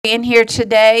Being here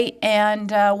today, and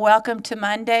welcome to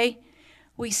Monday.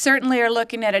 We certainly are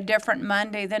looking at a different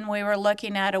Monday than we were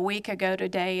looking at a week ago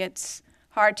today. It's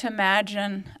hard to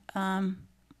imagine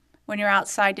when you're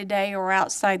outside today or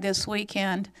outside this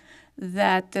weekend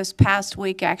that this past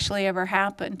week actually ever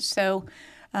happened. So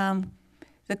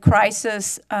the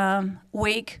crisis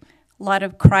week, a lot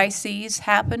of crises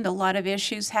happened, a lot of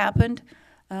issues happened,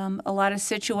 a lot of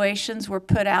situations were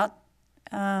put out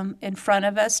in front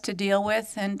of us to deal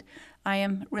with, and I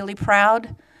am really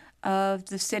proud of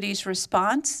the city's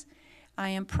response. I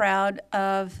am proud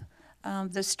of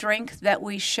the strength that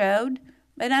we showed,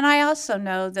 and then I also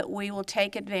know that we will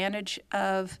take advantage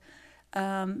of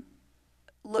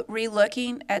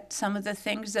re-looking at some of the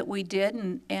things that we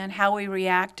did and how we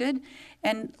reacted,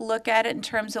 and look at it in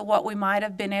terms of what we might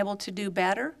have been able to do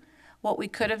better, what we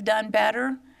could have done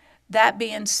better. That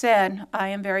being said, I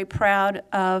am very proud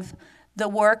of the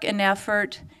work and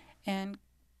effort and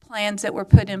plans that were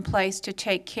put in place to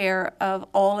take care of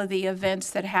all of the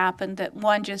events that happened, that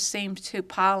one just seemed to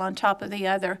pile on top of the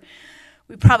other.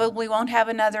 We probably won't have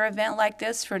another event like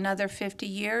this for another 50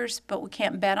 years, but we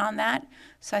can't bet on that.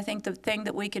 So I think the thing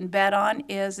that we can bet on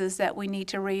is that we need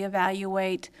to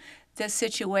reevaluate this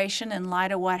situation in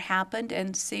light of what happened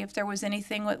and see if there was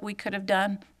anything that we could have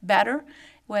done better,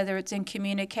 whether it's in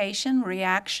communication,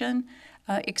 reaction,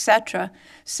 etc.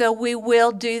 So we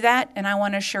will do that, and I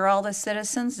want to assure all the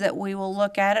citizens that we will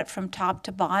look at it from top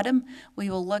to bottom. We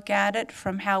will look at it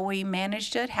from how we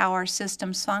managed it, how our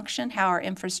systems function, how our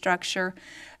infrastructure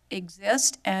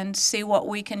exists, and see what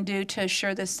we can do to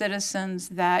assure the citizens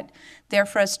that their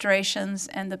frustrations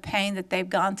and the pain that they've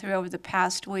gone through over the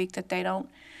past week, that they don't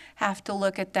have to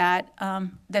look at that,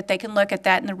 that they can look at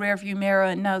that in the rearview mirror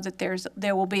and know that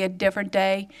there will be a different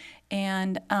day,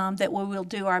 and that we will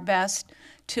do our best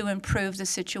to improve the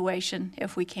situation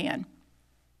if we can.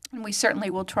 And we certainly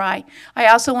will try. I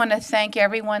also want to thank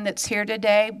everyone that's here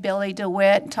today. Billy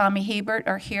DeWitt and Tommy Hebert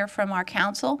are here from our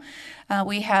council.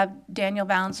 We have Daniel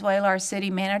Valenzuela, our city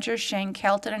manager, Shane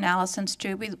Kelton, and Allison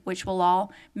Strube, which will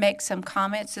all make some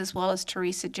comments, as well as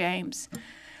Teresa James.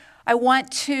 I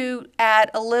want to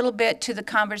add a little bit to the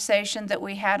conversation that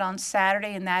we had on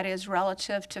Saturday, and that is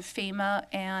relative to FEMA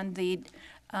and the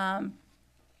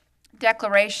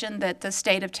declaration that the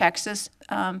state of Texas,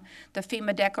 the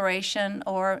FEMA declaration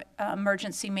or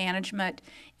emergency management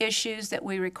issues that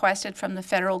we requested from the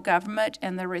federal government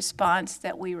and the response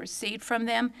that we received from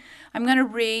them. I'm going to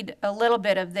read a little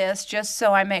bit of this just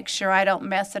so I make sure I don't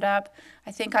mess it up.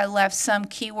 I think I left some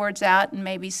keywords out and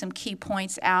maybe some key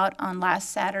points out on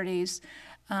last Saturday's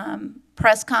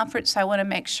press conference. So I want to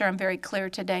make sure I'm very clear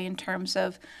today in terms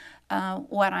of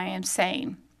what I am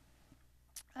saying.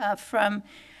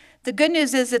 The good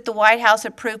news is that the White House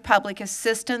approved public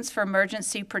assistance for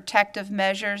emergency protective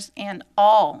measures in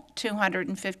all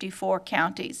 254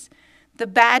 counties. The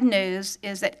bad news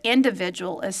is that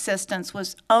individual assistance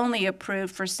was only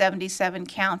approved for 77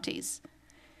 counties.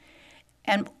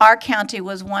 And our county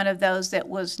was one of those that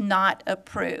was not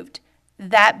approved.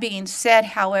 That being said,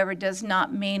 however, does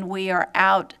not mean we are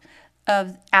out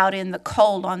in the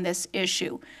cold on this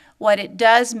issue. What it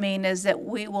does mean is that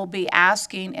we will be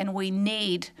asking, and we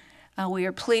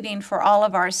are pleading for all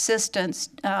of our citizens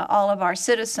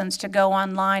to go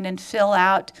online and fill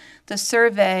out the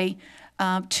survey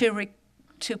to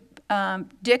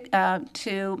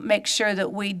make sure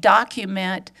that we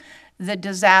document the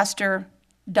disaster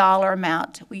dollar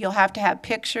amount. You'll have to have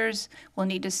pictures. We'll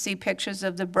need to see pictures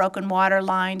of the broken water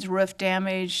lines, roof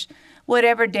damage,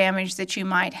 whatever damage that you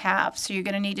might have. So you're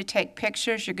going to need to take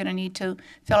pictures. You're going to need to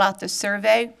fill out the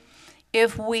survey.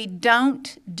 If we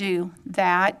don't do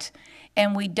that,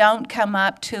 and we don't come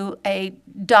up to a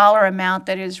dollar amount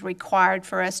that is required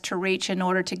for us to reach in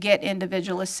order to get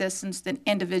individual assistance, then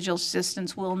individual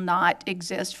assistance will not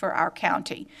exist for our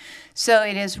county. So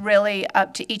it is really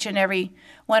up to each and every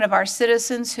one of our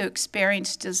citizens who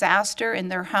experienced disaster in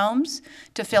their homes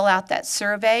to fill out that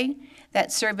survey.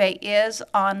 That survey is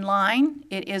online.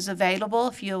 It is available.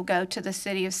 If you'll go to the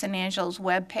City of San Angelo's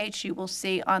webpage, you will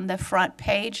see on the front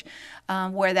page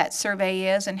where that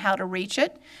survey is and how to reach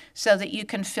it so that you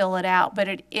can fill it out. But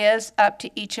it is up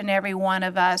to each and every one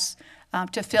of us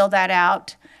to fill that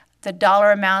out. The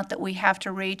dollar amount that we have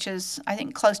to reach is, I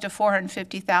think, close to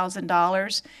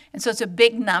 $450,000. And so it's a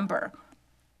big number.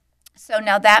 So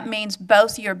now that means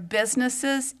both your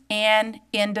businesses and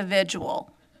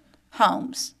individual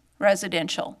homes.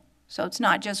 Residential. So it's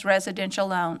not just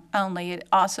residential only. It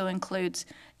also includes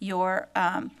your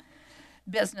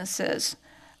businesses.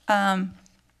 And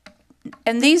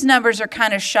these numbers are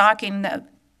kind of shocking.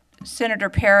 Senator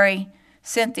Perry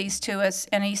sent these to us,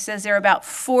 and he says there are about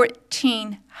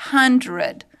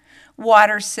 1,400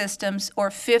 water systems or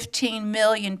 15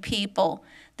 million people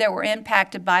that were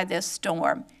impacted by this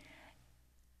storm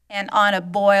and on a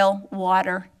boil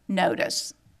water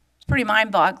notice. It's pretty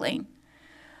mind-boggling.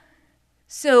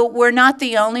 So we're not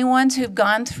the only ones who've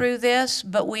gone through this,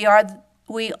 but we are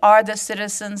the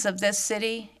citizens of this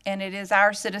city, and it is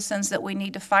our citizens that we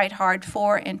need to fight hard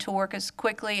for and to work as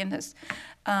quickly and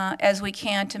as we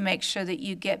can to make sure that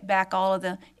you get back all of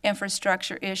the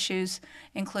infrastructure issues,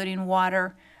 including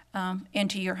water,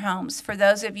 into your homes. For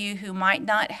those of you who might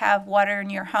not have water in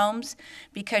your homes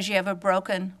because you have a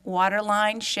broken water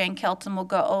line, Shane Kelton will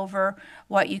go over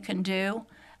what you can do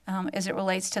as it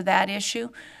relates to that issue.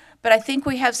 But I think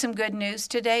we have some good news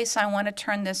today, so I want to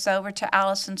turn this over to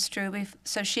Allison Struby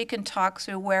so she can talk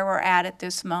through where we're at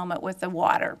this moment with the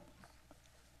water.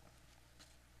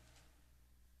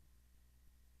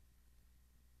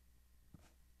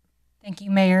 Thank you,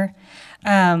 Mayor.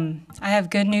 I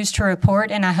have good news to report,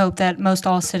 and I hope that most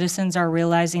all citizens are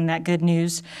realizing that good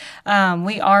news.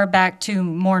 We are back to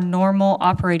more normal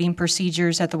operating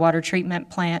procedures at the water treatment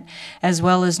plant, as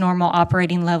well as normal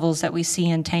operating levels that we see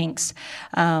in tanks.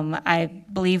 I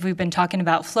believe we've been talking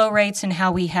about flow rates and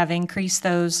how we have increased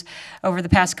those over the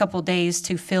past couple days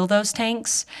to fill those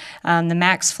tanks. The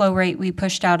max flow rate we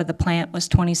pushed out of the plant was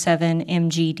 27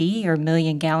 MGD, or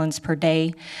million gallons per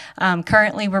day.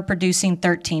 Currently, we're producing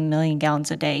 13 million gallons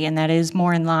a day, and that is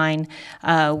more in line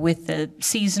with the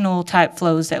seasonal type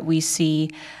flows that we see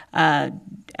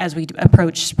as we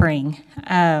approach spring.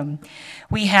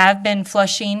 We have been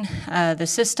flushing the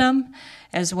system,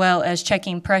 as well as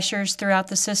checking pressures throughout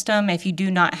the system. If you do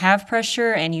not have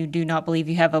pressure and you do not believe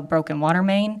you have a broken water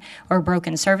main or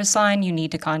broken service line, you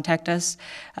need to contact us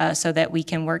so that we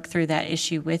can work through that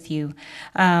issue with you.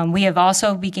 We have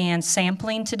also began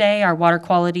sampling today. Our water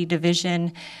quality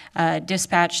division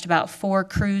dispatched about 4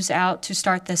 crews out to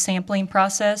start the sampling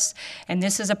process, and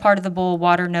this is a part of the boil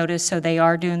water notice, so they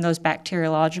are doing those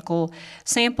bacteriological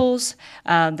samples.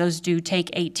 Those do take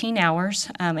 18 hours,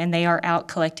 and they are out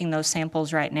collecting those samples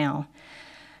right now.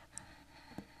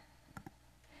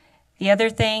 The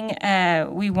other thing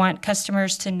we want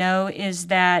customers to know is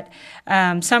that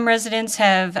some residents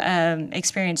have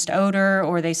experienced odor,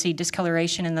 or they see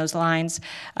discoloration in those lines.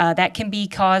 That can be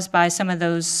caused by some of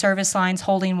those service lines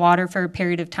holding water for a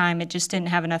period of time. It just didn't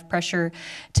have enough pressure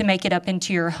to make it up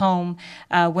into your home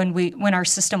when our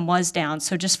system was down.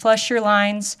 So just flush your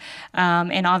lines,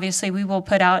 and obviously we will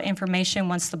put out information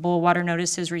once the boil water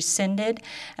notice is rescinded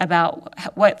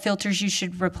about what filters you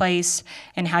should replace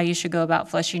and how you should go about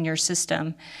flushing your system.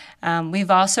 We've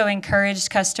also encouraged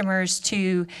customers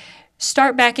to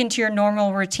start back into your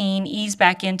normal routine, ease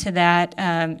back into that,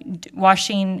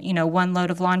 washing, 1 load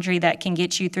of laundry that can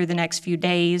get you through the next few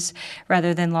days,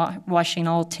 rather than washing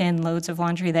all 10 loads of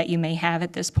laundry that you may have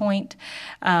at this point.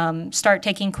 Start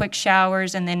taking quick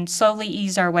showers, and then slowly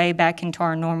ease our way back into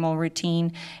our normal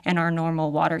routine and our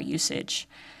normal water usage.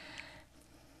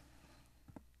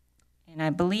 And I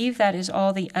believe that is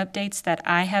all the updates that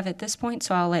I have at this point,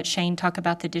 so I'll let Shane talk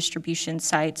about the distribution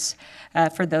sites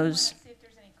for those. See if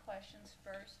there's any questions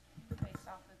first based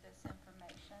off of this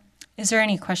information. Is there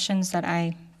any questions that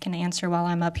I can answer while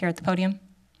I'm up here at the podium?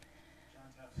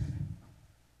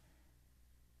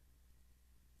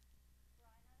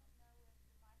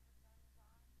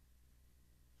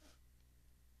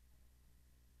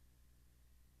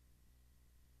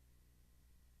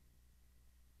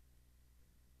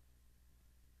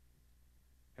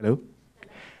 Hello?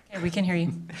 Okay, we can hear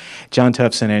you. John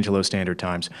Tufts and Angelo Standard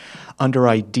Times. Under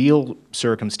ideal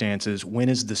circumstances, when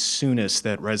is the soonest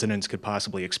that residents could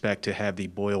possibly expect to have the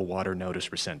boil water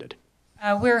notice rescinded?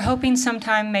 We're hoping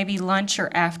sometime maybe lunch or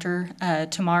after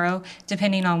tomorrow,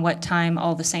 depending on what time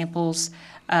all the samples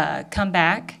come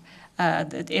back.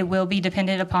 It will be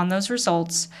dependent upon those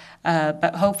results,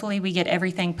 but hopefully we get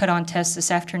everything put on test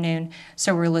this afternoon,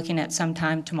 so we're looking at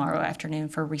sometime tomorrow afternoon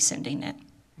for rescinding it.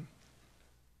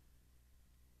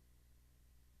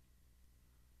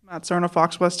 Matt Cerna,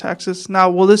 Fox West, Texas. Now,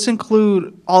 will this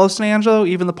include all of San Angelo,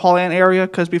 even the Paul Ann area?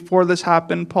 Because before this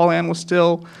happened, Paul Ann was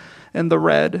still in the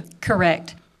red.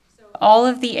 Correct. All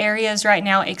of the areas right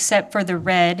now, except for the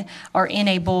red, are in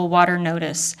a boil water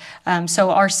notice.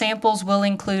 So our samples will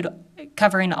include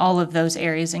covering all of those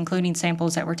areas, including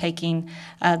samples that we're taking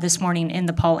this morning in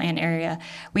the Paul Ann area.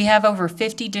 We have over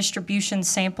 50 distribution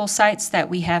sample sites that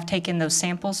we have taken those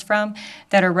samples from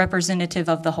that are representative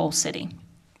of the whole city.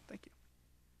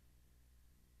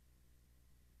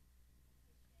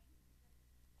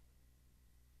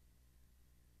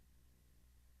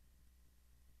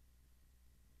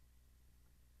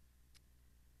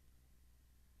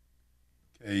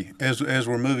 As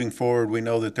we're moving forward, we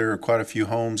know that there are quite a few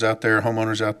homes out there,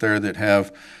 homeowners out there that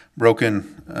have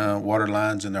broken water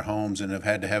lines in their homes and have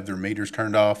had to have their meters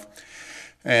turned off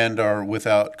and are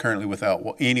currently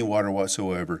without any water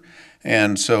whatsoever.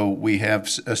 And so we have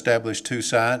established 2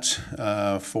 sites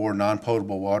for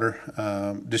non-potable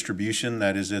water distribution.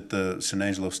 That is at the San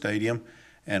Angelo Stadium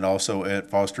and also at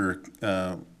Foster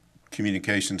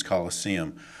Communications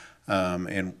Coliseum.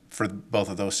 And for both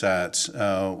of those sites,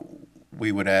 we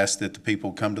would ask that the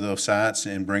people come to those sites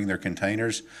and bring their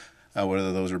containers,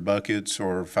 whether those are buckets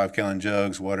or 5-gallon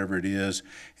jugs, whatever it is,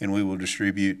 and we will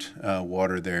distribute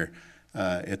water there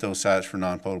at those sites for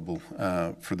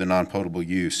for the non-potable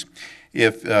use.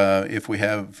 If we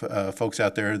have folks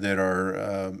out there that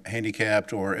are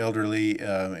handicapped or elderly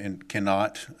and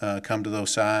cannot come to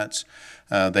those sites,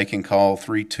 they can call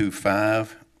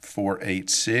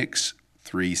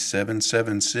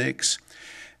 325-486-3776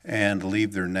 and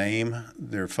leave their name,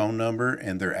 their phone number,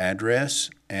 and their address,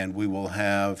 and we will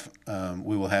have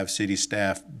city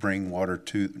staff bring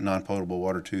non-potable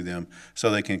water to them so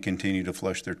they can continue to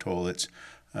flush their toilets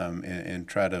and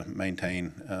try to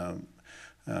maintain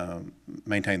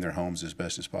their homes as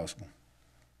best as possible.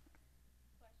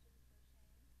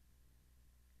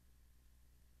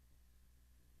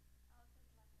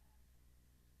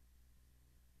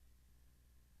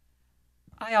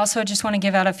 I also just want to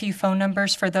give out a few phone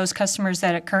numbers for those customers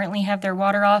that currently have their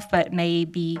water off but may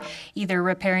be either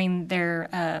repairing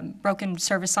their broken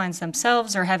service lines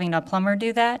themselves or having a plumber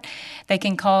do that. They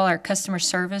can call our customer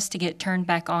service to get turned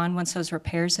back on once those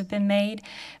repairs have been made,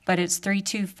 but it's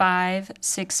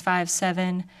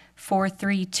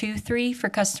 325-657-4323 for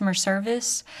customer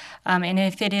service. And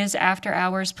if it is after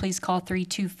hours, please call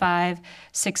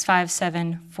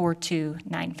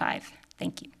 325-657-4295.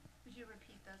 Thank you.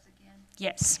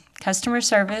 Yes, customer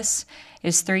service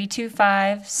is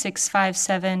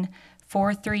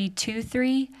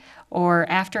 325-657-4323, or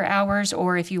after hours,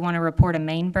 or if you want to report a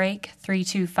main break,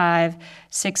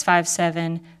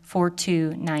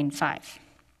 325-657-4295. I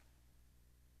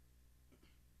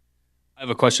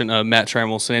have a question, Matt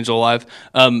Trammell, San Angelo Live.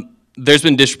 There's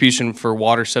been distribution for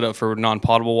water set up for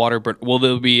non-potable water, but will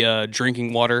there be a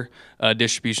drinking water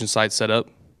distribution site set up?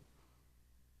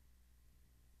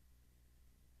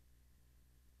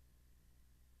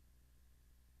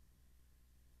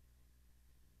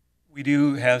 We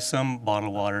do have some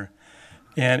bottled water,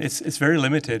 and it's very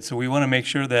limited. So we want to make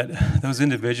sure that those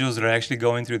individuals that are actually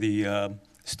going through the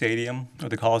stadium or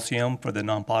the Coliseum for the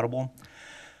non-potable,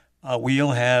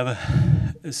 we'll have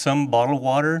some bottled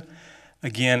water.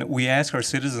 Again, we ask our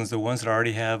citizens, the ones that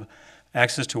already have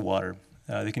access to water,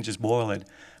 they can just boil it.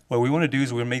 What we want to do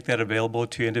is we make that available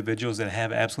to individuals that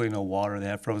have absolutely no water, that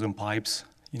have frozen pipes,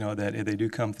 that if they do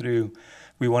come through,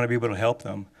 we want to be able to help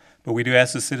them. But we do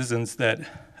ask the citizens that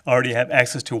already have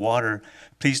access to water,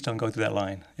 please don't go through that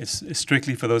line. It's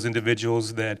strictly for those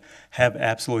individuals that have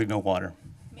absolutely no water.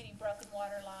 Meaning broken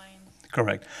water lines.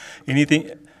 Correct. Anything,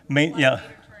 yeah.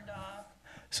 Turned off.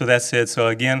 So that's it. So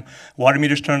again, water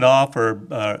meters turned off, or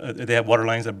they have water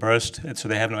lines that burst, and so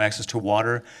they have no access to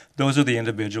water. Those are the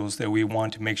individuals that we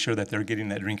want to make sure that they're getting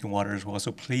that drinking water as well.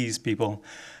 So please, people,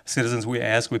 citizens, we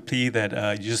plead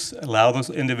that you just allow those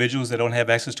individuals that don't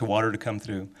have access to water to come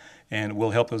through, and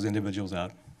we'll help those individuals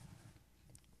out.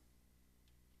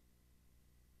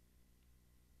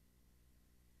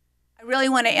 I really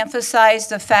want to emphasize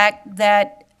the fact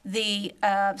that the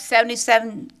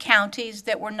 77 counties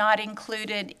that were not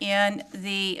included in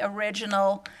the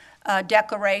original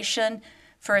declaration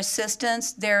for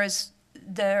assistance, I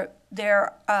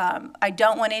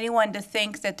don't want anyone to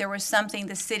think that there was something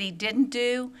the city didn't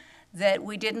do, that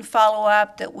we didn't follow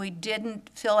up, that we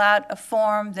didn't fill out a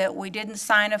form, that we didn't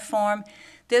sign a form.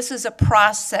 This is a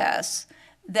process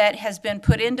that has been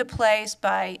put into place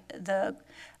by the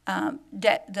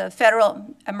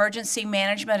Federal Emergency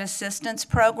Management Assistance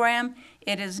Program.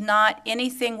 It is not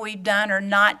anything we've done or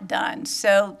not done.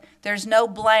 So there's no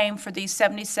blame for these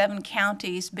 77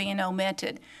 counties being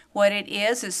omitted. What it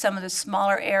is some of the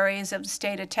smaller areas of the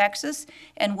state of Texas,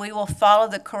 and we will follow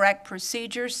the correct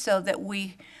procedures so that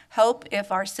we hope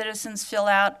if our citizens fill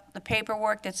out the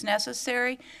paperwork that's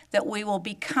necessary, that we will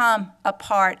become a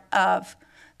part of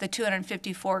the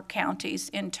 254 counties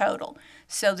in total.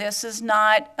 So this is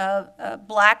not a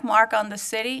black mark on the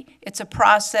city. It's a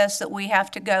process that we have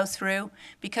to go through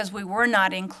because we were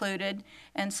not included.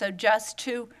 And so just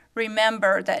to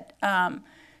remember that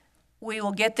we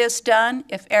will get this done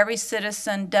if every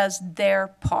citizen does their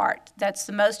part. That's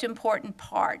the most important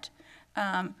part.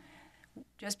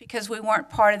 Just because we weren't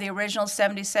part of the original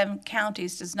 77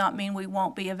 counties does not mean we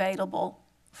won't be available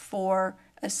for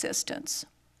assistance.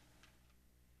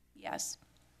 Yes.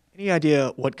 Any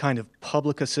idea what kind of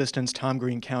public assistance Tom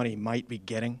Green County might be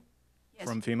getting Yes.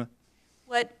 from FEMA?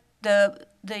 What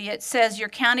it says your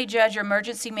county judge or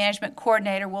emergency management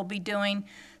coordinator will be doing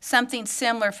something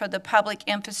similar for the public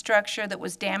infrastructure that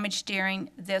was damaged during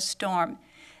this storm.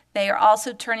 They are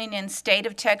also turning in state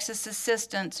of Texas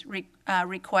assistance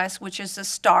requests, which is a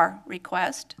STAR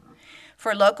request,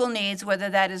 for local needs, whether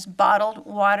that is bottled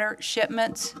water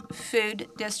shipments, food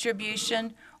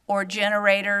distribution, or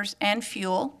generators and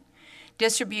fuel.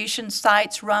 Distribution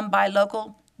sites run by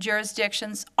local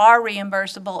jurisdictions are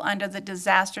reimbursable under the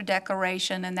disaster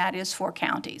declaration, and that is for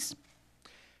counties.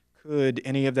 Could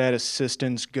any of that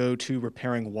assistance go to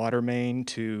repairing water mains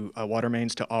to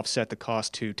offset the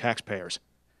cost to taxpayers?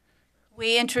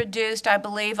 We introduced, I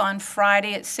believe, on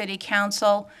Friday at City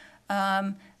Council,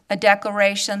 a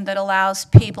declaration that allows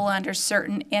people under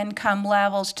certain income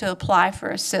levels to apply for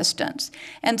assistance.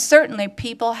 And certainly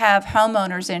people have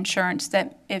homeowners insurance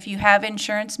that if you have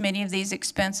insurance, many of these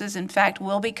expenses, in fact,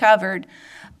 will be covered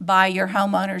by your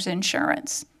homeowner's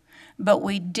insurance. But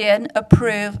we did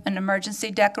approve an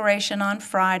emergency declaration on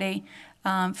Friday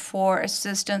for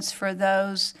assistance for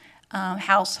those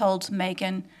households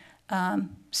making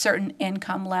certain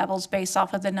income levels based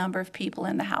off of the number of people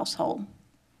in the household.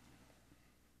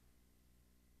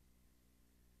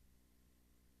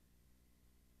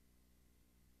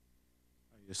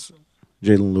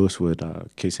 Jalen Lewis with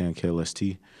KSAN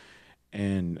KLST,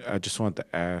 and I just want to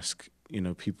ask,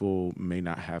 people may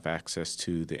not have access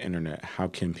to the internet. How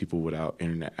can people without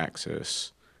internet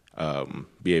access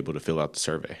be able to fill out the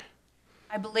survey?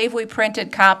 I believe we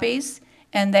printed copies,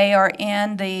 and they are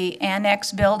in the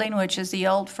annex building, which is the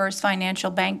old First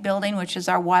Financial Bank building, which is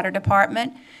our water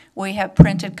department. We have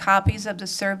printed copies of the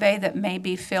survey that may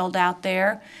be filled out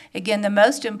there. Again, the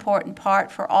most important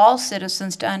part for all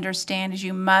citizens to understand is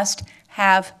you must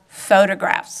have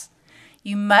photographs.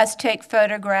 You must take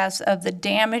photographs of the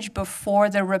damage before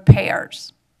the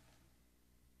repairs.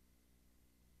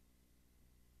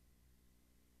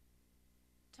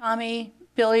 Tommy,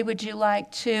 Billy, would you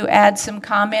like to add some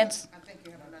comments?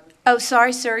 Oh,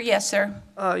 sorry, sir. Yes, sir.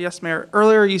 Yes, Mayor.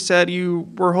 Earlier you said you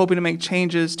were hoping to make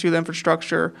changes to the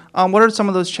infrastructure. What are some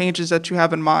of those changes that you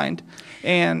have in mind?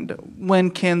 And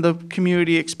when can the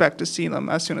community expect to see them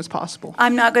as soon as possible?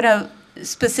 I'm not going to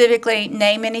specifically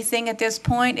name anything at this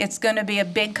point. It's going to be a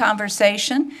big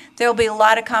conversation. There'll be a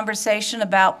lot of conversation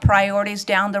about priorities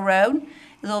down the road.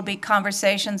 There'll be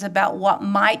conversations about what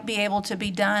might be able to be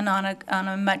done on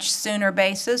a much sooner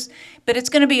basis. But it's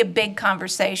going to be a big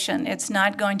conversation. It's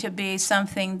not going to be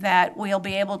something that we'll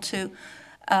be able to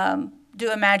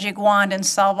do a magic wand and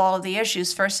solve all of the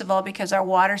issues. First of all, because our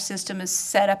water system is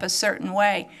set up a certain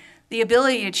way. The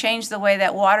ability to change the way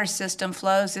that water system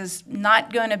flows is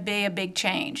not going to be a big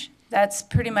change. That's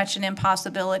pretty much an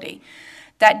impossibility.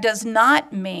 That does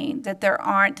not mean that there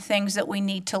aren't things that we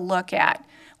need to look at.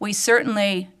 We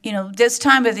certainly, this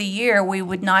time of the year, we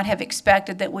would not have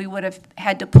expected that we would have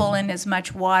had to pull in as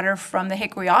much water from the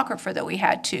Hickory Aquifer that we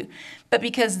had to. But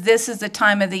because this is the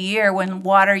time of the year when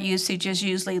water usage is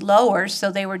usually lower,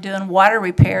 so they were doing water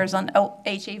repairs on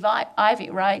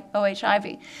OHIV, right?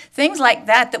 OHIV. Things like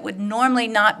that would normally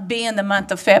not be in the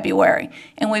month of February.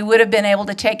 And we would have been able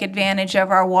to take advantage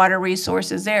of our water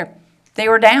resources there. They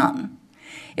were down.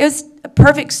 It was a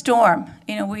perfect storm.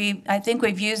 I think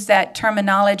we've used that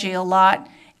terminology a lot.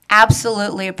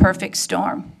 Absolutely a perfect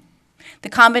storm. The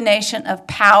combination of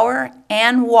power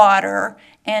and water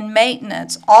and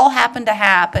maintenance all happened to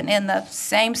happen in the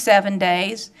same 7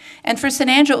 days. And for San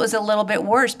Angelo, it was a little bit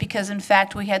worse because, in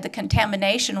fact, we had the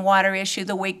contamination water issue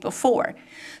the week before.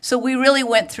 So we really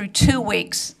went through 2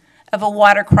 weeks of a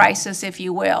water crisis, if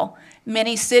you will.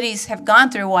 Many cities have gone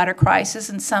through a water crisis,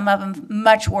 and some of them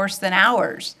much worse than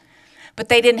ours. But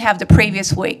they didn't have the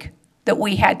previous week that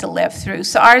we had to live through.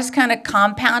 So ours kind of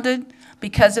compounded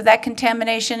because of that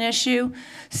contamination issue.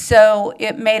 So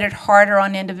it made it harder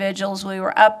on individuals. We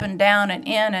were up and down and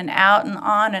in and out and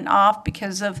on and off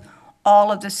because of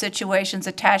all of the situations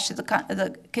attached to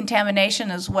the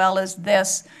contamination as well as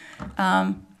this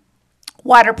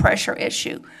water pressure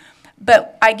issue.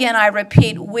 But again, I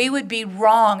repeat, we would be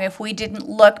wrong if we didn't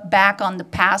look back on the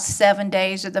past 7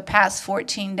 days or the past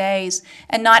 14 days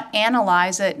and not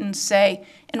analyze it and say,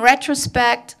 in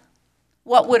retrospect,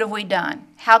 what would have we done?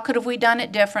 How could have we done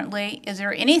it differently? Is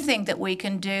there anything that we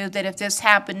can do that if this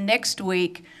happened next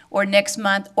week or next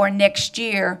month or next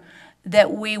year,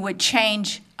 that we would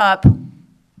change up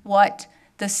what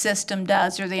the system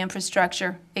does or the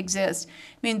infrastructure exists?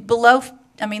 I mean, below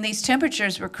I mean, these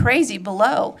temperatures were crazy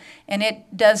below, and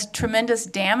it does tremendous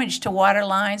damage to water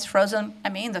lines, frozen. I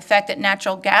mean, the fact that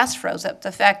natural gas froze up,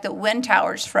 the fact that wind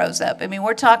towers froze up. I mean,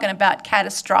 we're talking about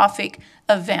catastrophic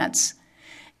events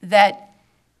that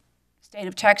the state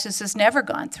of Texas has never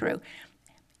gone through.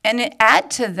 And to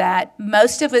add to that,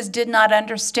 most of us did not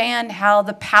understand how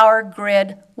the power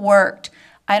grid worked.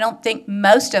 I don't think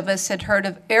most of us had heard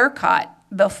of ERCOT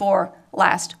before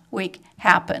last week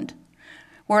happened.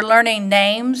 We're learning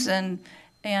names and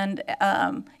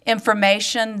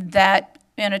information that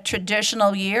in a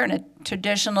traditional year, in a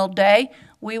traditional day,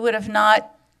 we would have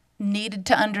not needed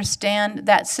to understand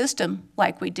that system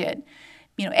like we did.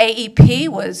 You know, AEP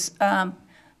was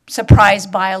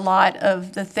surprised by a lot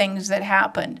of the things that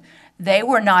happened. They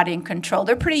were not in control.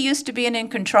 They're pretty used to being in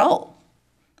control.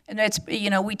 And it's, you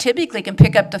know, we typically can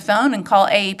pick up the phone and call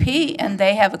AEP, and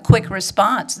they have a quick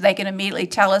response. They can immediately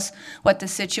tell us what the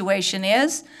situation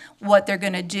is, what they're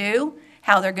going to do,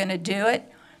 how they're going to do it.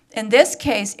 In this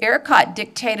case, ERCOT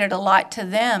dictated a lot to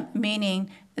them, meaning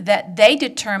that they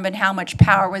determined how much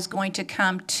power was going to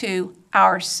come to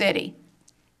our city.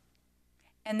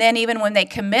 And then even when they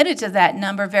committed to that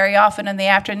number, very often in the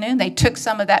afternoon, they took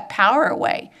some of that power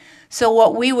away. So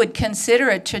what we would consider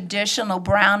a traditional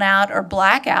brownout or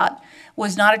blackout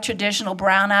was not a traditional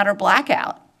brownout or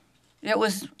blackout. It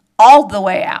was all the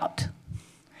way out.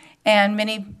 And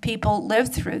many people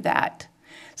lived through that.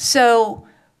 So,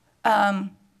 you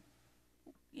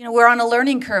know, we're on a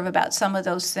learning curve about some of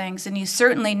those things. And you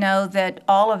certainly know that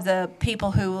all of the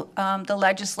people who, the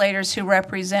legislators who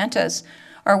represent us,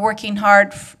 are working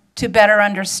hard to better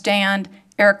understand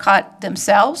ERCOT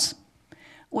themselves.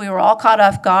 We were all caught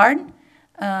off guard.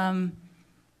 It's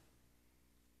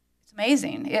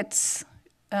amazing. It's,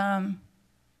 you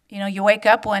know, you wake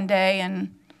up one day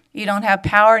and you don't have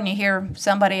power and you hear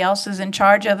somebody else is in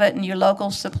charge of it and your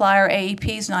local supplier,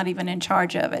 AEP, is not even in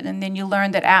charge of it. And then you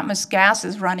learn that Atmos gas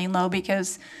is running low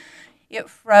because it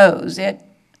froze. It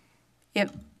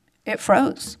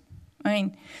froze. I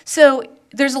mean, so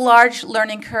there's a large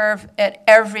learning curve at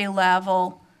every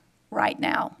level right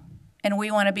now. And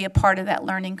we want to be a part of that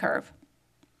learning curve.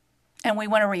 And we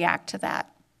want to react to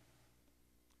that.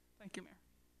 Thank you, Mayor.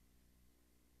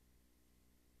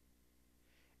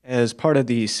 As part of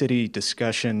the city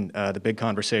discussion, the big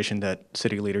conversation that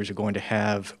city leaders are going to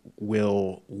have,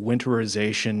 will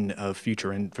winterization of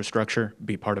future infrastructure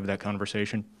be part of that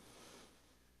conversation?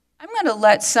 I'm going to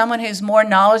let someone who's more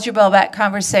knowledgeable about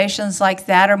conversations like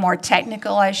that, or more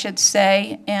technical, I should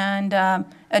say, and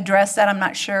address that. I'm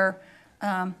not sure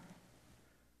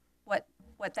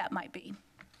what that might be.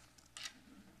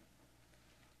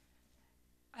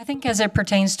 I think as it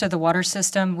pertains to the water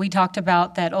system, we talked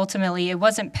about that ultimately it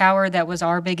wasn't power that was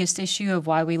our biggest issue of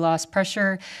why we lost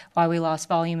pressure, why we lost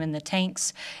volume in the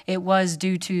tanks. It was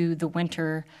due to the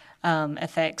winter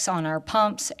effects on our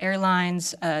pumps,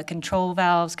 airlines, control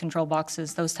valves, control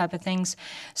boxes, those type of things.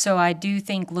 So I do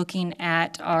think looking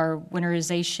at our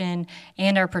winterization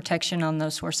and our protection on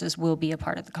those sources will be a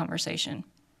part of the conversation.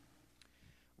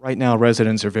 Right now,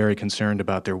 residents are very concerned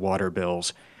about their water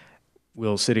bills.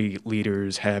 Will city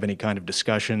leaders have any kind of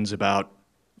discussions about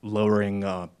lowering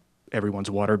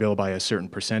everyone's water bill by a certain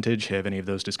percentage? Have any of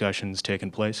those discussions taken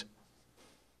place?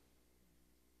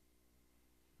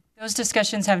 Those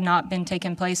discussions have not been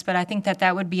taken place, but I think that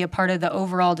that would be a part of the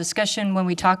overall discussion when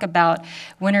we talk about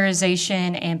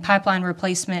winterization and pipeline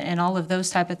replacement and all of those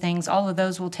type of things. All of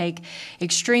those will take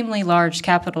extremely large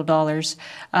capital dollars,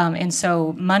 and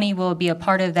so money will be a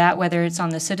part of that, whether it's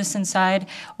on the citizen side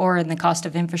or in the cost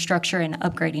of infrastructure and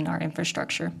upgrading our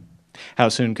infrastructure. How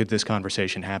soon could this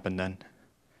conversation happen then?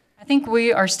 I think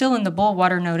we are still in the bull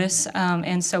water notice,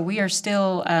 and so we are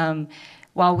still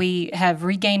while we have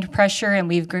regained pressure and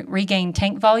we've regained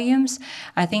tank volumes,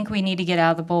 I think we need to get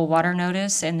out of the bull water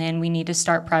notice, and then we need to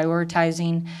start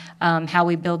prioritizing how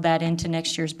we build that into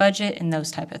next year's budget and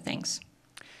those type of things.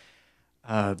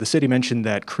 The city mentioned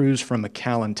that crews from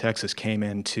McAllen, Texas came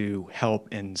in to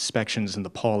help inspections in the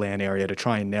Paulan area to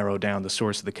try and narrow down the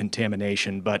source of the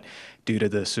contamination, but due to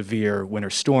the severe winter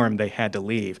storm, they had to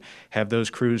leave. Have those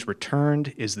crews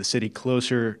returned? Is the city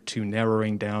closer to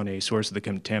narrowing down a source of the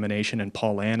contamination in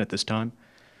Paulan at this time?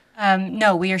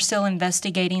 No, we are still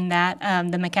investigating that.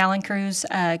 The McAllen crews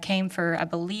came for, I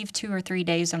believe, 2 or 3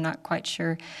 days. I'm not quite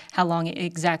sure how long it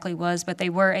exactly was, but they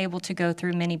were able to go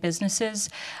through many businesses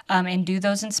and do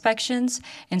those inspections.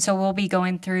 And so we'll be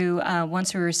going through,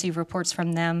 once we receive reports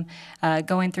from them,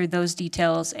 going through those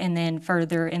details and then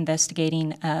further investigating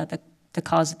the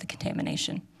cause of the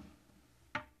contamination.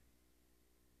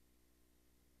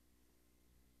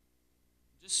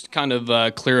 Just kind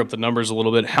of clear up the numbers a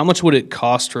little bit. How much would it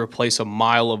cost to replace a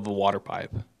mile of a water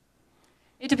pipe?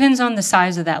 It depends on the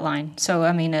size of that line. So,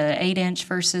 I mean, a 8-inch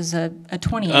versus a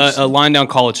 20-inch. A line down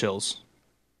College Hills.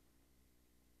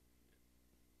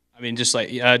 I mean, just like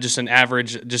just an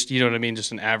average. Just you know what I mean.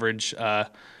 Just an average. Do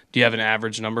you have an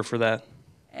average number for that?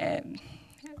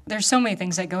 There's so many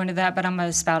things that go into that, but I'm going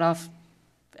to spout off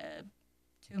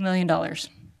 $2 million.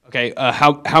 Okay.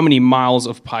 How many miles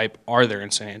of pipe are there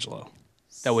in San Angelo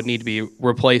that would need to be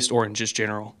replaced, or in just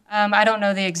general? I don't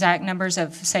know the exact numbers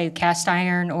of, say, cast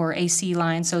iron or AC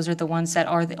lines. Those are the ones that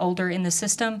are the older in the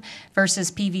system versus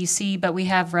PVC, but we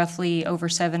have roughly over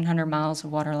 700 miles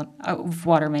of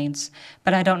water mains.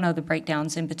 But I don't know the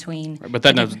breakdowns in between. But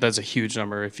that's a huge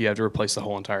number if you have to replace the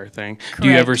whole entire thing. Do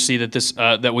you ever see that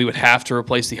that we would have to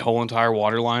replace the whole entire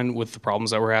water line with the problems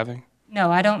that we're having? No,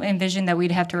 I don't envision that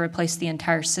we'd have to replace the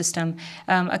entire system.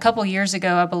 A couple years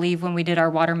ago, I believe, when we did our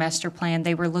water master plan,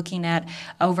 they were looking at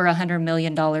over $100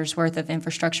 million worth of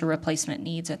infrastructure replacement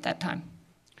needs at that time.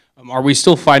 Are we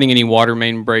still fighting any water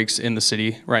main breaks in the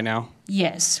city right now?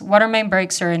 Yes, water main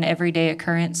breaks are an everyday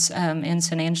occurrence in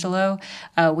San Angelo.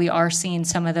 We are seeing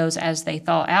some of those as they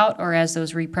thaw out or as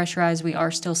those repressurize. We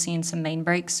are still seeing some main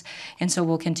breaks, and so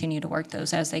we'll continue to work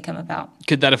those as they come about.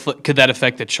 Could that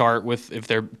affect the chart with if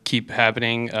they keep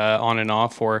happening on and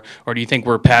off, or do you think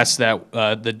we're past that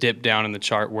the dip down in the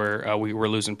chart where we're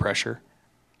losing pressure?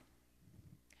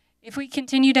 If we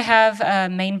continue to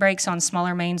have main breaks on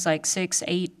smaller mains like 6,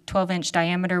 8, 12-inch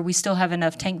diameter, we still have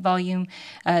enough tank volume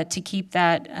to keep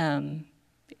that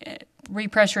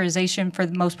repressurization for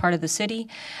the most part of the city.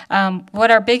 What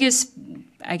our biggest,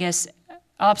 I guess,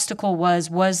 obstacle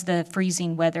was the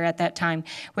freezing weather at that time.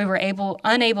 We were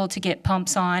unable to get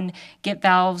pumps on, get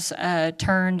valves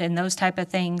turned, and those type of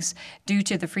things due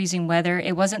to the freezing weather.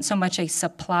 It wasn't so much a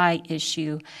supply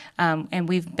issue, and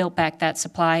we've built back that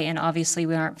supply, and obviously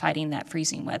we aren't fighting that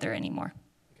freezing weather anymore.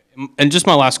 And just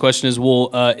my last question is, will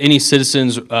any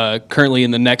citizens currently in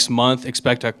the next month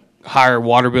expect a higher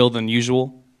water bill than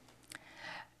usual?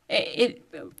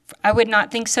 I would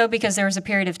not think so, because there was a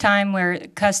period of time where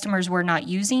customers were not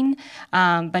using.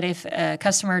 But if a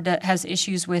customer has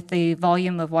issues with the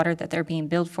volume of water that they're being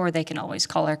billed for, they can always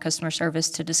call our customer service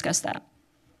to discuss that.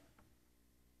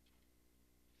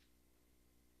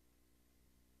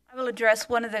 I will address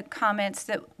one of the comments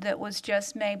that was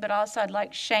just made, but also I'd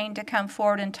like Shane to come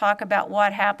forward and talk about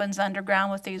what happens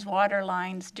underground with these water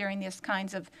lines during these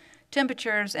kinds of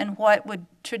temperatures, and what would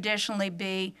traditionally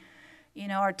be, you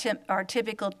know, our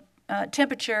typical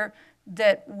temperature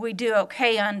that we do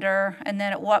okay under, and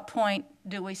then at what point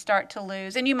do we start to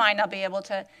lose? And you might not be able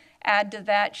to add to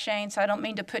that, Shane, so I don't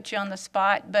mean to put you on the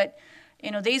spot, but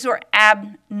you know, these were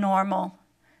abnormal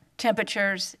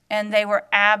temperatures, and they were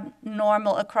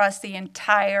abnormal across the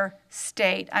entire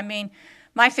state. I mean,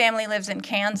 my family lives in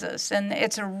Kansas, and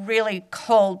it's a really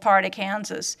cold part of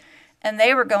Kansas, and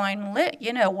they were going,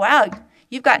 you know, wow,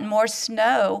 you've gotten more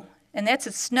snow, and that's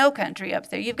a snow country up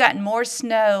there. You've gotten more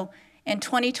snow in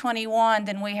 2021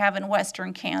 than we have in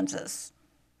western Kansas.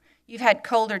 You've had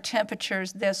colder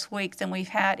temperatures this week than we've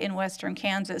had in western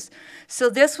Kansas. So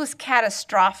this was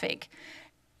catastrophic.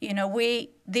 You know,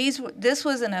 this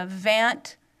was an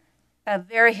event, a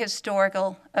very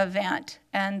historical event.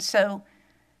 And so,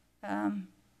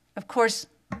 of course,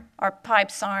 our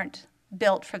pipes aren't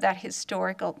built for that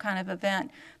historical kind of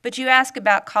event. But you ask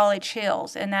about College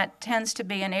Hills, and that tends to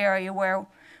be an area where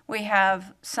we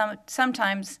have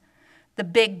sometimes the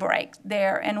big break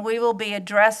there, and we will be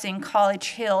addressing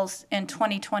College Hills in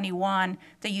 2021,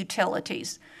 the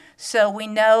utilities. So we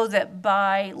know that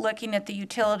by looking at the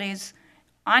utilities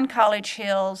on College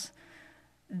Hills,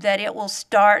 that it will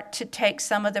start to take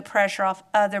some of the pressure off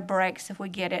other breaks if we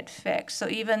get it fixed. So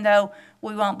even though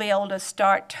we won't be able to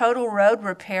start total road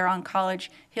repair on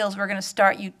College Hills, we're going to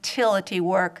start utility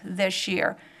work this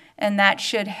year, and that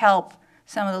should help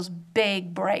some of those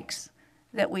big breaks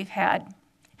that we've had.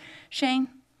 Shane?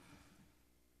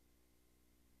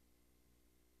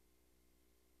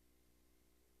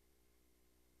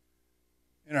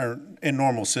 In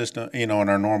normal system, you know, in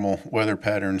our normal weather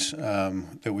patterns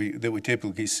that we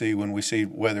typically see when we see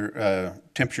weather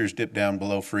temperatures dip down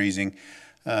below freezing,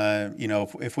 you know,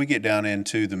 if we get down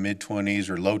into the mid-20s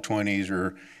or low 20s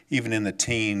or even in the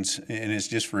teens, and it's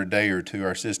just for a day or two,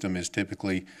 our system is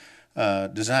typically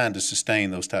designed to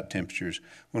sustain those type temperatures.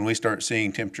 When we start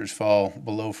seeing temperatures fall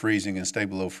below freezing and stay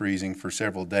below freezing for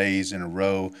several days in a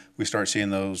row, we start seeing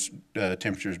those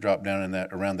temperatures drop down in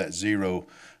that around that 0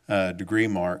 degree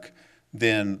mark.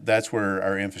 then that's where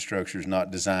our infrastructure is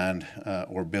not designed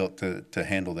or built to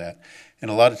handle that. And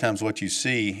a lot of times what you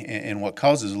see and what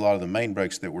causes a lot of the main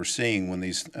breaks that we're seeing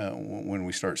when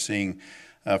we start seeing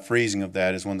freezing of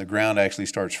that is when the ground actually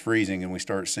starts freezing and we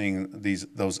start seeing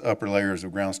those upper layers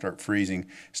of ground start freezing,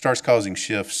 starts causing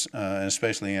shifts,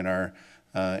 especially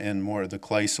in more of the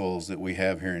clay soils that we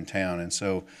have here in town. And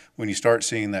so when you start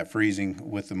seeing that freezing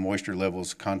with the moisture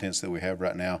levels, contents that we have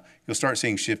right now, you'll start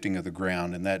seeing shifting of the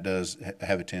ground, and that does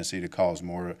have a tendency to cause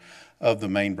more of the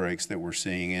main breaks that we're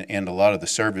seeing, and a lot of the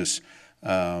service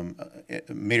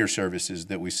meter services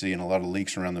that we see, and a lot of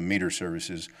leaks around the meter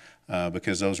services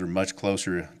because those are much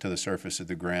closer to the surface of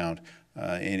the ground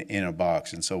in a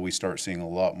box. And so we start seeing a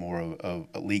lot more of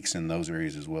leaks in those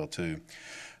areas as well too.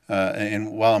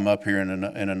 And while I'm up here in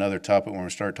another topic, when we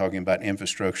start talking about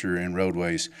infrastructure and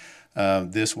roadways,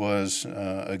 this was,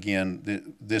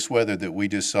 again, this weather that we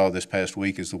just saw this past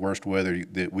week is the worst weather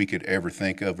that we could ever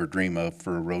think of or dream of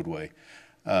for a roadway.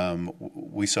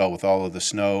 We saw with all of the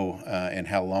snow and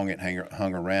how long it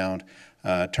hung around,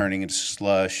 turning into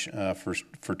slush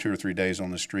for 2 or 3 days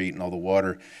on the street, and all the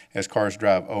water, as cars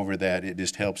drive over that, it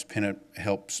just helps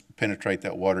penetrate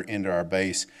that water into our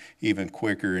base even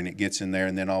quicker, and it gets in there,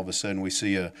 and then all of a sudden we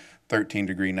see a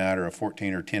 13-degree night or a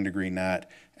 14 or 10-degree night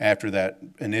after that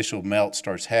initial melt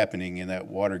starts happening and that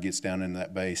water gets down in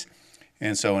that base.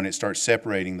 And it starts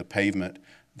separating the pavement,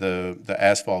 the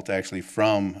asphalt actually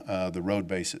from the road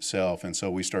base itself. And so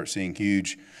we start seeing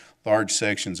large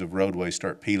sections of roadways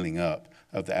start peeling up,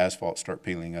 of the asphalt start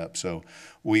peeling up. So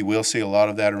we will see a lot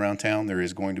of that around town. There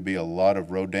is going to be a lot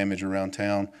of road damage around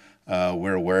town.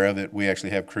 We're aware of it. We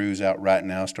actually have crews out right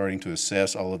now starting to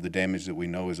assess all of the damage that we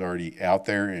know is already out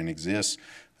there and exists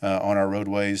on our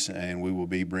roadways, and we will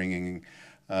be my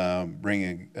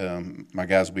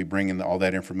guys will be bringing all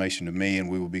that information to me, and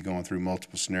we will be going through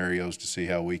multiple scenarios to see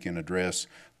how we can address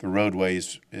the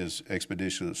roadways as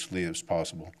expeditiously as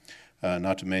possible.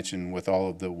 Not to mention with all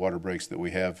of the water breaks that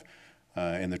we have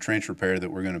and the trench repair that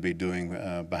we're going to be doing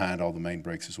behind all the main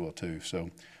breaks as well too.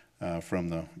 So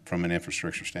from an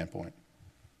infrastructure standpoint.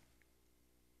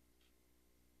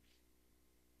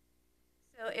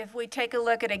 So if we take a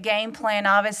look at a game plan,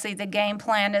 obviously the game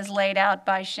plan is laid out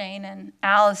by Shane and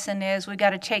Allison is we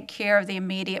got to take care of the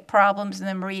immediate problems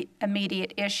and the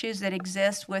immediate issues that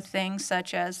exist with things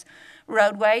such as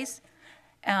roadways.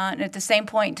 And at the same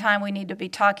point in time, we need to be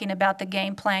talking about the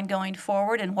game plan going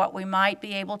forward and what we might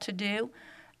be able to do.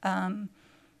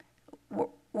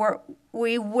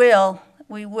 We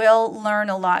will learn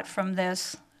a lot from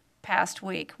this past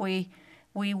week. We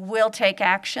will take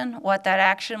action. What that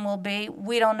action will be,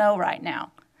 we don't know right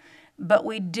now. But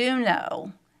we do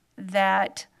know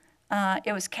that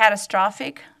it was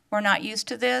catastrophic. We're not used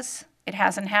to this. It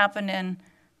hasn't happened in,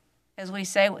 as we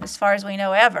say, as far as we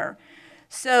know, ever.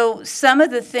 So some of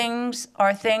the things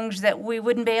are things that we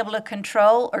wouldn't be able to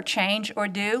control or change or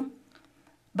do,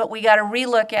 but we got to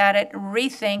relook at it,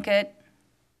 rethink it,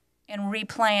 and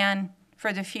replan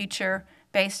for the future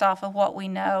based off of what we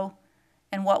know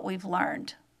and what we've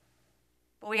learned.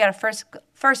 But we got to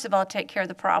first of all take care of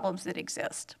the problems that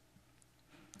exist.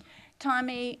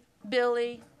 Tommy,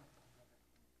 Billy.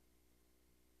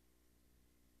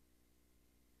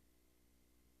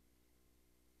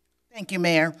 Thank you,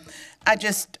 Mayor.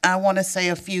 I want to say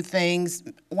a few things.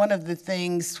 One of the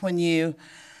things when you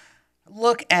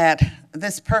look at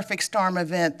this perfect storm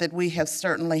event that we have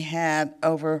certainly had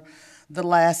over the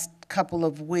last couple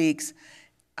of weeks,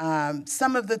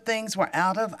 some of the things were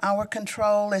out of our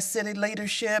control as city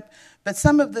leadership, but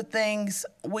some of the things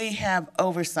we have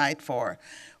oversight for.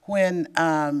 When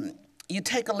you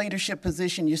take a leadership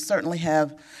position, you certainly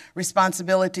have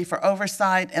responsibility for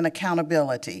oversight and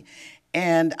accountability.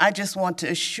 And I just want to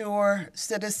assure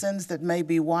citizens that may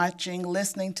be watching,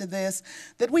 listening to this,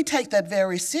 that we take that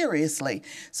very seriously.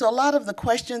 So a lot of the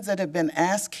questions that have been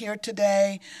asked here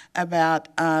today about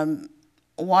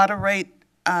water rate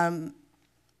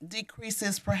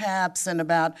decreases perhaps, and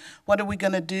about what are we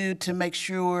going to do to make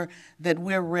sure that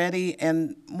we're ready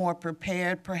and more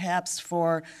prepared perhaps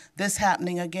for this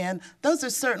happening again. Those are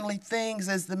certainly things,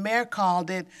 as the mayor called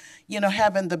it,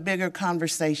 having the bigger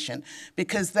conversation,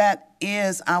 because that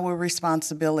is our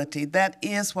responsibility. That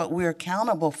is what we're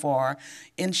accountable for,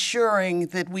 ensuring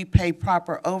that we pay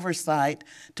proper oversight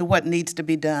to what needs to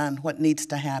be done, what needs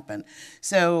to happen.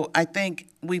 So I think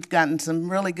we've gotten some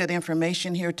really good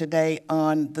information here today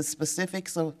on the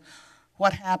specifics of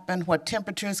what happened, what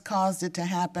temperatures caused it to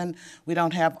happen. We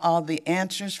don't have all the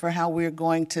answers for how we're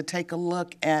going to take a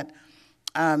look at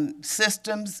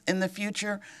systems in the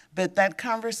future, but that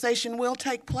conversation will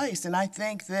take place. And I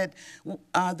think that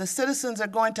the citizens are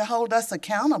going to hold us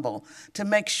accountable to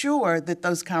make sure that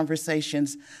those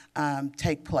conversations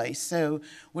take place. So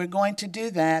we're going to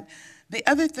do that. The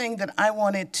other thing that I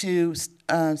wanted to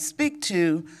speak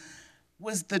to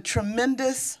was the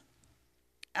tremendous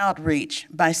outreach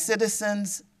by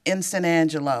citizens in San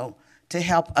Angelo to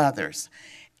help others.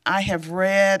 I have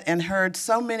read and heard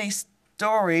so many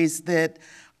stories that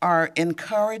are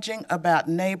encouraging about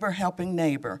neighbor helping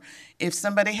neighbor. If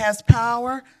somebody has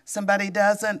power, somebody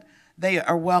doesn't, they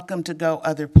are welcome to go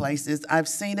other places. I've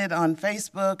seen it on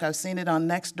Facebook, I've seen it on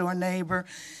Next Door Neighbor.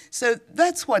 So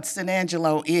that's what San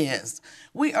Angelo is.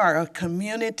 We are a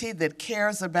community that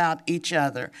cares about each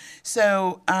other.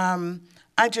 So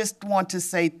I just want to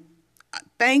say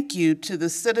thank you to the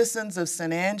citizens of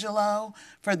San Angelo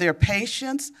for their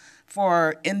patience,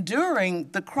 for enduring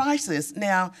the crisis.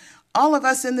 Now, all of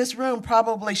us in this room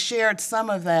probably shared some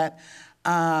of that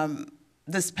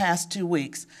this past 2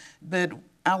 weeks, but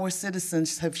our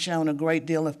citizens have shown a great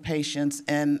deal of patience,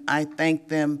 and I thank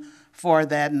them for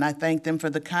that, and I thank them for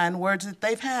the kind words that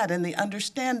they've had and the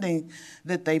understanding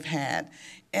that they've had.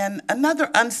 And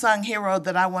another unsung hero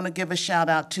that I want to give a shout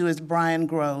out to is Brian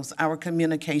Groves, our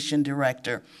communication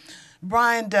director.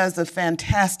 Brian does a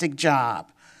fantastic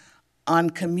job on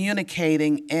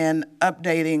communicating and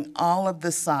updating all of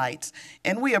the sites.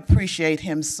 And we appreciate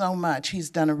him so much. He's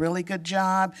done a really good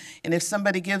job. And if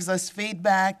somebody gives us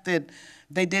feedback that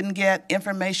they didn't get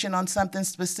information on something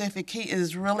specific, he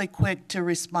is really quick to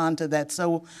respond to that.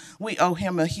 So we owe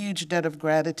him a huge debt of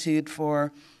gratitude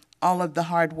for all of the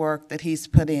hard work that he's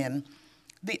put in.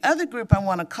 The other group I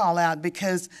want to call out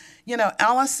because, you know,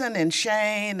 Allison and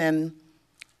Shane, and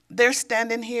they're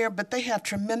standing here, but they have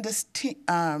tremendous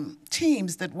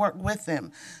teams that work with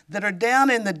them, that are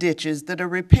down in the ditches, that are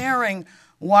repairing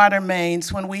water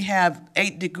mains when we have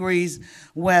 8 degrees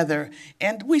weather.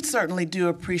 And we certainly do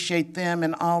appreciate them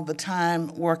and all the time,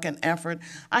 work, and effort.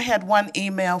 I had one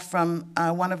email from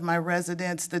one of my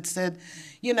residents that said,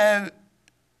 you know,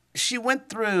 she went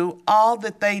through all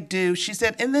that they do. She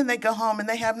said, and then they go home and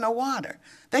they have no water.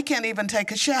 They can't even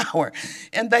take a shower.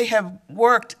 And they have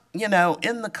worked, you know,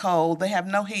 in the cold. They have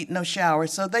no heat, no shower.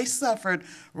 So they suffered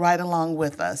right along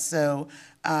with us. So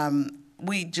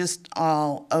we just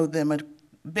all owe them a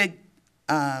big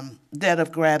debt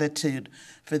of gratitude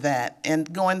for that.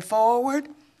 And going forward,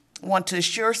 want to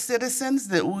assure citizens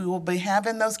that we will be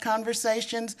having those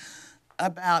conversations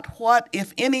about what,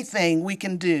 if anything, we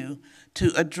can do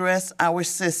to address our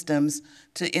systems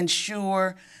to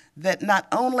ensure that not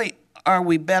only are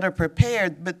we better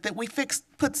prepared, but that we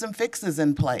put some fixes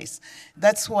in place.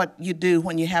 That's what you do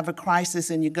when you have a crisis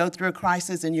and you go through a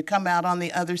crisis and you come out on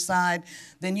the other side.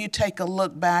 Then you take a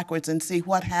look backwards and see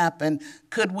what happened.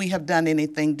 Could we have done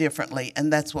anything differently?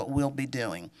 And that's what we'll be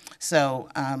doing. So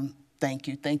thank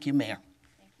you. Thank you, Mayor.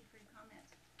 Thank you for your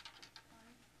comments.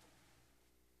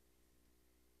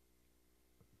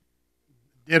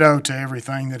 Ditto to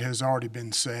everything that has already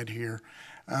been said here.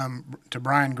 To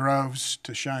Brian Groves,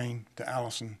 to Shane, to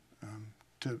Allison,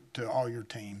 to all your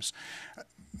teams.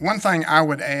 One thing I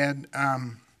would add,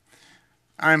 I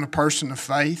am a person of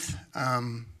faith.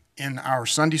 In our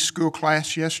Sunday school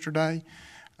class yesterday,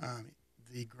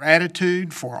 the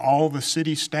gratitude for all the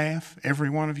city staff, every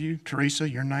one of you. Teresa,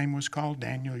 your name was called.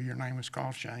 Daniel, your name was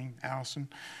called. Shane, Allison,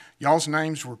 y'all's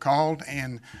names were called,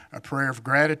 and a prayer of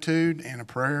gratitude and a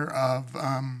prayer of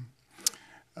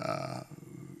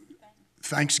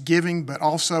thanksgiving, but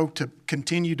also to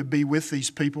continue to be with these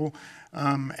people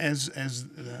as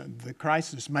the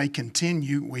crisis may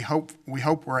continue. We hope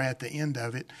we're at the end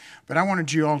of it. But I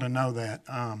wanted you all to know that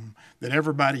that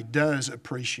everybody does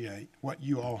appreciate what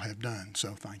you all have done.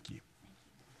 So thank you.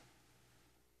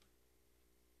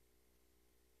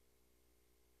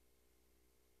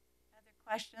 Other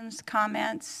questions,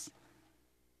 comments?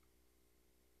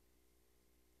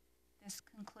 This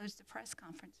concludes the press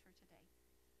conference for